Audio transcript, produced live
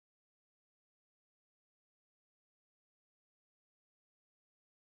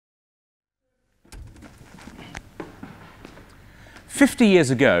50 years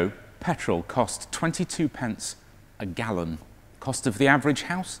ago, petrol cost 22 pence a gallon. Cost of the average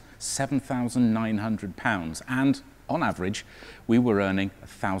house, £7,900. And on average, we were earning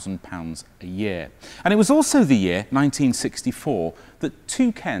 £1,000 a year. And it was also the year, 1964, that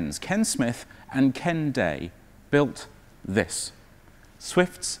two Kens, Ken Smith and Ken Day, built this,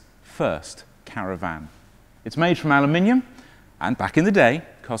 Swift's first caravan. It's made from aluminium and back in the day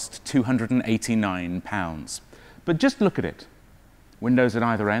cost £289. But just look at it. Windows at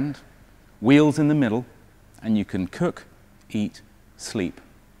either end, wheels in the middle, and you can cook, eat, sleep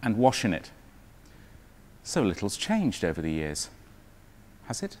and wash in it. So little's changed over the years,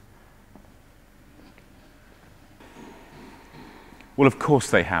 has it? Well, of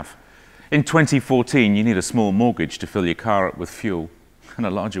course they have. In 2014, you need a small mortgage to fill your car up with fuel, and a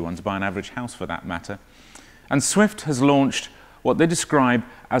larger one to buy an average house for that matter. And Swift has launched what they describe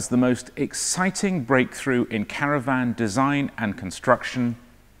as the most exciting breakthrough in caravan design and construction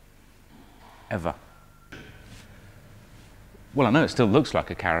ever. Well, I know it still looks like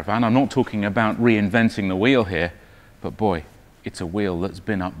a caravan. I'm not talking about reinventing the wheel here, but boy, it's a wheel that's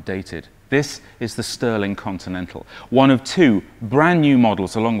been updated. This is the Sterling Continental, one of two brand new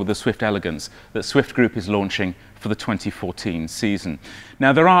models along with the Swift Elegance that Swift Group is launching for the 2014 season.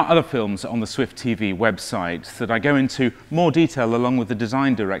 Now, there are other films on the Swift TV website that I go into more detail along with the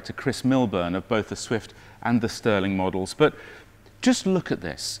design director, Chris Milburn, of both the Swift and the Sterling models. But just look at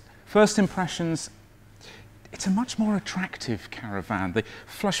this. First impressions, it's a much more attractive caravan. The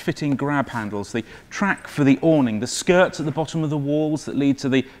flush-fitting grab handles, the track for the awning, the skirts at the bottom of the walls that lead to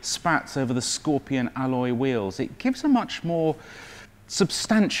the spats over the Scorpion alloy wheels. It gives a much more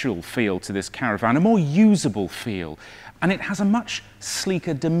substantial feel to this caravan, a more usable feel, and it has a much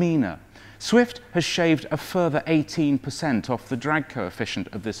sleeker demeanour. Swift has shaved a further 18% off the drag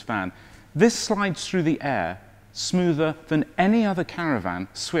coefficient of this van. This slides through the air smoother than any other caravan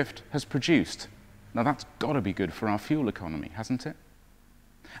Swift has produced. Now that's got to be good for our fuel economy, hasn't it?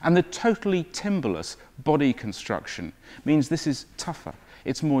 And the totally timberless body construction means this is tougher,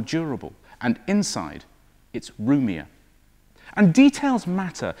 it's more durable, and inside it's roomier. And details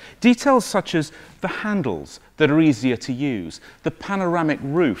matter. Details such as the handles that are easier to use, the panoramic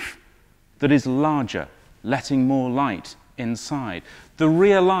roof that is larger, letting more light inside. The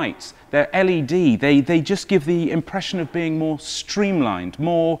rear lights, they're LED, they just give the impression of being more streamlined,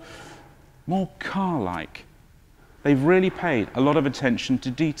 more car-like. They've really paid a lot of attention to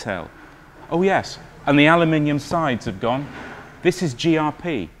detail. Oh yes, and the aluminium sides have gone. This is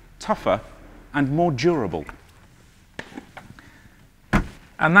GRP, tougher and more durable.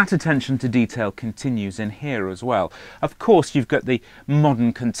 And that attention to detail continues in here as well. Of course, you've got the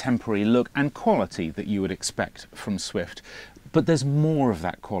modern contemporary look and quality that you would expect from Swift. But there's more of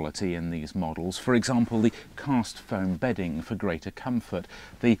that quality in these models. For example, the cast foam bedding for greater comfort,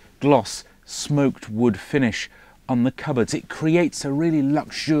 the gloss smoked wood finish on the cupboards. It creates a really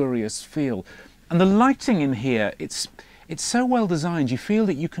luxurious feel. And the lighting in here, it's so well designed, you feel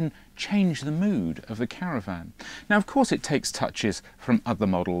that you can change the mood of the caravan. Now, of course, it takes touches from other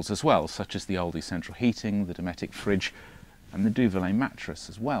models as well, such as the Aldi central heating, the Dometic fridge, and the Duvelet mattress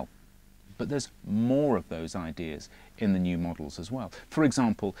as well. But there's more of those ideas in the new models as well. For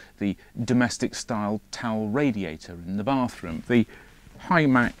example, the domestic-style towel radiator in the bathroom, the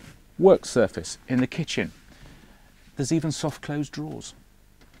high-mat work surface in the kitchen. There's even soft-closed drawers.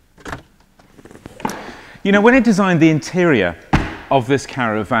 You know, when it designed the interior of this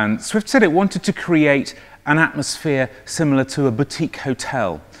caravan, Swift said it wanted to create an atmosphere similar to a boutique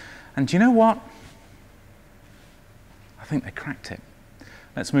hotel. And do you know what? I think they cracked it.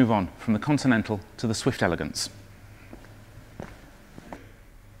 Let's move on from the Continental to the Swift Elegance.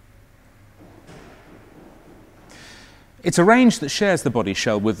 It's a range that shares the body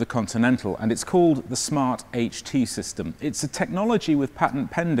shell with the Continental, and it's called the Smart HT system. It's a technology with patent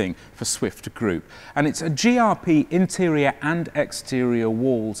pending for Swift Group, and it's a GRP interior and exterior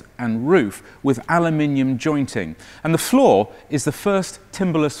walls and roof with aluminium jointing. And the floor is the first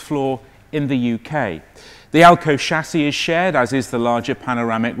timberless floor in the UK. The Alco chassis is shared, as is the larger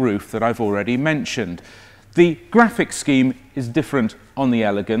panoramic roof that I've already mentioned. The graphic scheme is different on the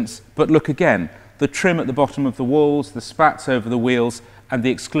Elegance, but look again. The trim at the bottom of the walls, the spats over the wheels, and the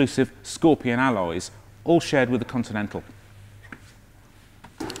exclusive Scorpion alloys, all shared with the Continental.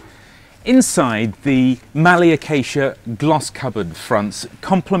 Inside, the Mali Acacia gloss cupboard fronts,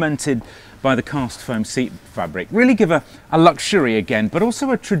 complemented by the cast foam seat fabric, really give a luxury again, but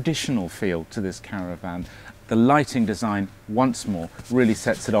also a traditional feel to this caravan. The lighting design, once more, really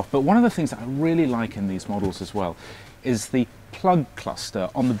sets it off. But one of the things that I really like in these models as well is the plug cluster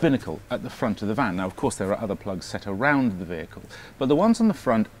on the binnacle at the front of the van. Now, of course, there are other plugs set around the vehicle, but the ones on the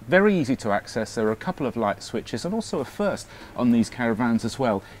front, very easy to access. There are a couple of light switches, and also a first on these caravans as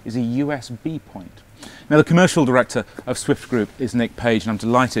well is a USB point. Now, the commercial director of Swift Group is Nick Page, and I'm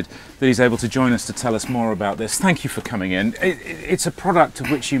delighted that he's able to join us to tell us more about this. Thank you for coming in. It's a product of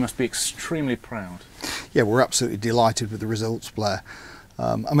which you must be extremely proud. Yeah, we're absolutely delighted with the results, Blair.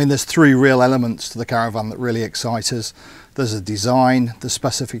 I mean, there's three real elements to the caravan that really excite us. There's the design, the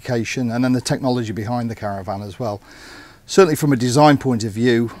specification, and then the technology behind the caravan as well. Certainly from a design point of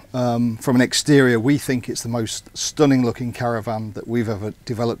view, from an exterior, we think it's the most stunning looking caravan that we've ever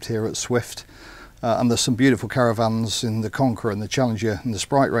developed here at Swift. And there's some beautiful caravans in the Conqueror and the Challenger and the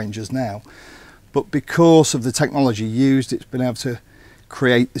Sprite ranges now. But because of the technology used, it's been able to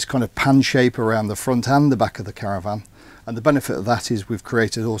create this kind of pan shape around the front and the back of the caravan. And the benefit of that is we've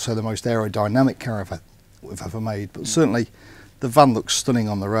created also the most aerodynamic caravan we've ever made. But certainly the van looks stunning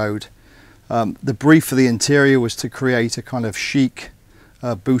on the road. The brief for the interior was to create a kind of chic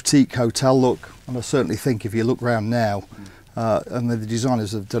boutique hotel look. And I certainly think if you look around now, and the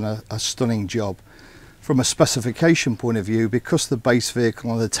designers have done a stunning job. From a specification point of view, because the base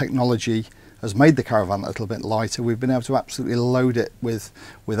vehicle and the technology has made the caravan a little bit lighter, we've been able to absolutely load it with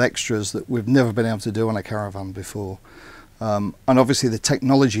extras that we've never been able to do on a caravan before. And obviously the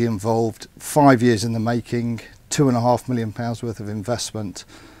technology involved, 5 years in the making, £2.5 million worth of investment,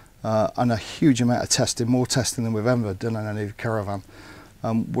 and a huge amount of testing, more testing than we've ever done on any caravan.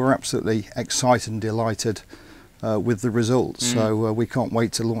 We're absolutely excited and delighted with the results, so we can't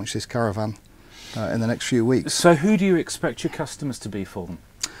wait to launch this caravan in the next few weeks. So who do you expect your customers to be for them?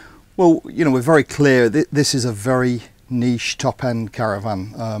 Well, you know, we're very clear this is a very niche top-end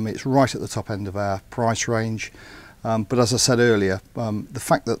caravan. It's right at the top end of our price range, but as I said earlier, the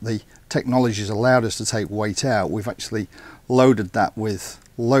fact that the technology has allowed us to take weight out, we've actually loaded that with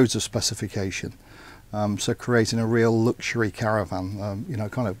loads of specification, so creating a real luxury caravan. You know,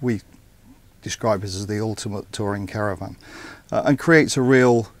 kind of we describe it as the ultimate touring caravan, and creates a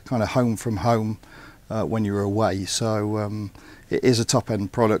real kind of home from home when you're away. So it is a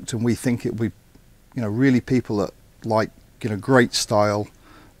top-end product, and we think it will be, you know, really people that like, you know, great style,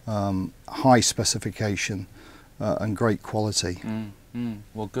 high specification, and great quality.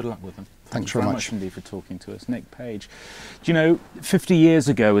 Well, good luck with them. Thanks very much indeed for talking to us, Nick Page. Do you know, 50 years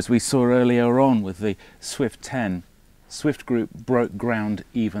ago, as we saw earlier on with the Swift 10, Swift Group broke ground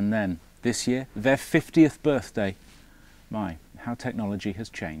even then. This year, their 50th birthday. My, how technology has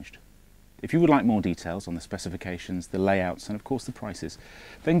changed. If you would like more details on the specifications, the layouts, and of course the prices,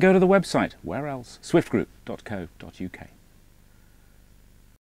 then go to the website, where else? swiftgroup.co.uk.